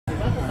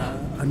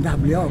rendah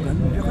beliau kan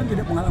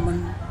tidak pengalaman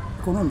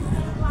ekonomi.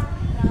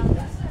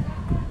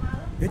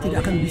 Dia tidak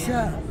akan bisa,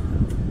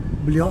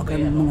 beliau akan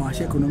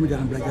menguasai ekonomi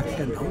dalam belajar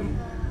sekian tahun.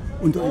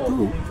 Untuk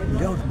itu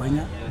beliau harus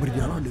banyak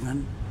berdialog dengan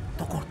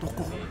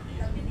tokoh-tokoh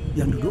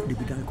yang duduk di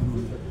bidang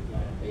ekonomi.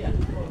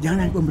 Jangan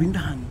hanya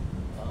pemerintahan,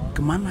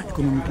 kemana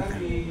ekonomi kita?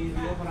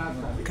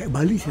 Kayak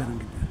Bali sekarang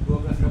kita.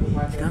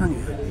 Sekarang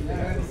ya,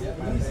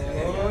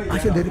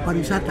 hasil dari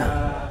pariwisata,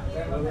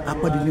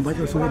 apa dinikmati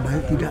oleh seluruh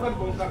baik tidak.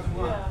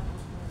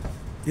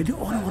 Jadi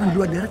orang-orang di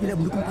luar daerah tidak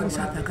mendukung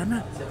pariwisata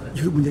karena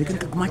justru menjadikan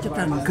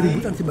kemacetan,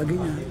 keributan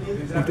sebagainya.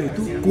 Untuk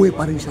itu kue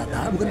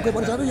pariwisata, bukan kue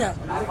pariwisata ya,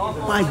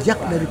 pajak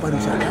dari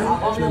pariwisata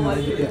sudah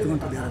mulai diperhitungkan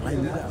untuk daerah lain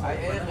juga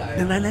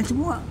dan lain-lain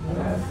semua.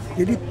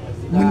 Jadi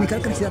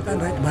meningkatkan kesejahteraan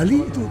rakyat Bali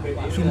itu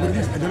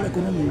sumbernya adalah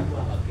ekonomi.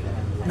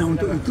 Nah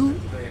untuk itu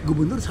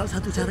Gubernur salah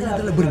satu caranya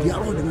adalah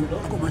berdialog dengan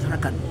tokoh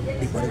masyarakat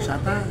di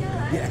pariwisata,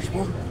 di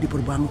ekspor, di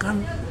perbankan,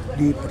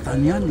 di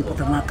pertanian, di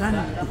peternakan,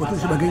 di kota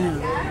dan sebagainya.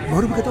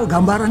 Baru kita tahu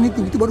gambaran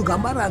itu baru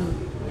gambaran.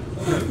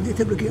 Jadi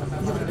saya berkira,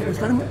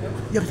 sekarang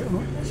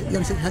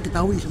yang saya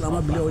ketahui selama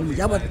beliau ini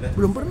menjabat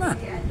belum pernah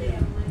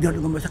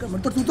dialog dengan masyarakat,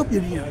 tertutup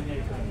jadinya.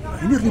 Nah,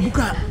 ini harus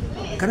dibuka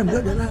karena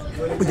beliau adalah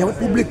pejabat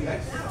publik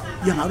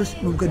yang harus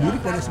membuka diri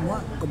pada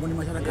semua komponen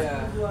masyarakat.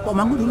 Pak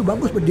Manggu dulu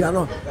bagus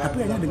berdialog,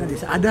 tapi hanya dengan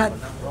desa adat,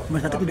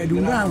 masyarakat tidak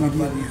diundang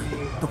jadinya.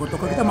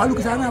 Tokoh-tokoh kita malu ke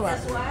sana, Pak.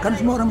 Kan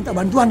semua orang minta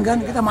bantuan kan,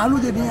 kita malu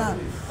jadinya.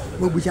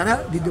 Mau bicara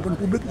di depan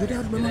publik,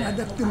 jadi harus memang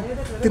ada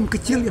tim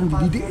kecil yang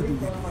dididik itu.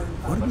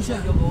 Baru bisa.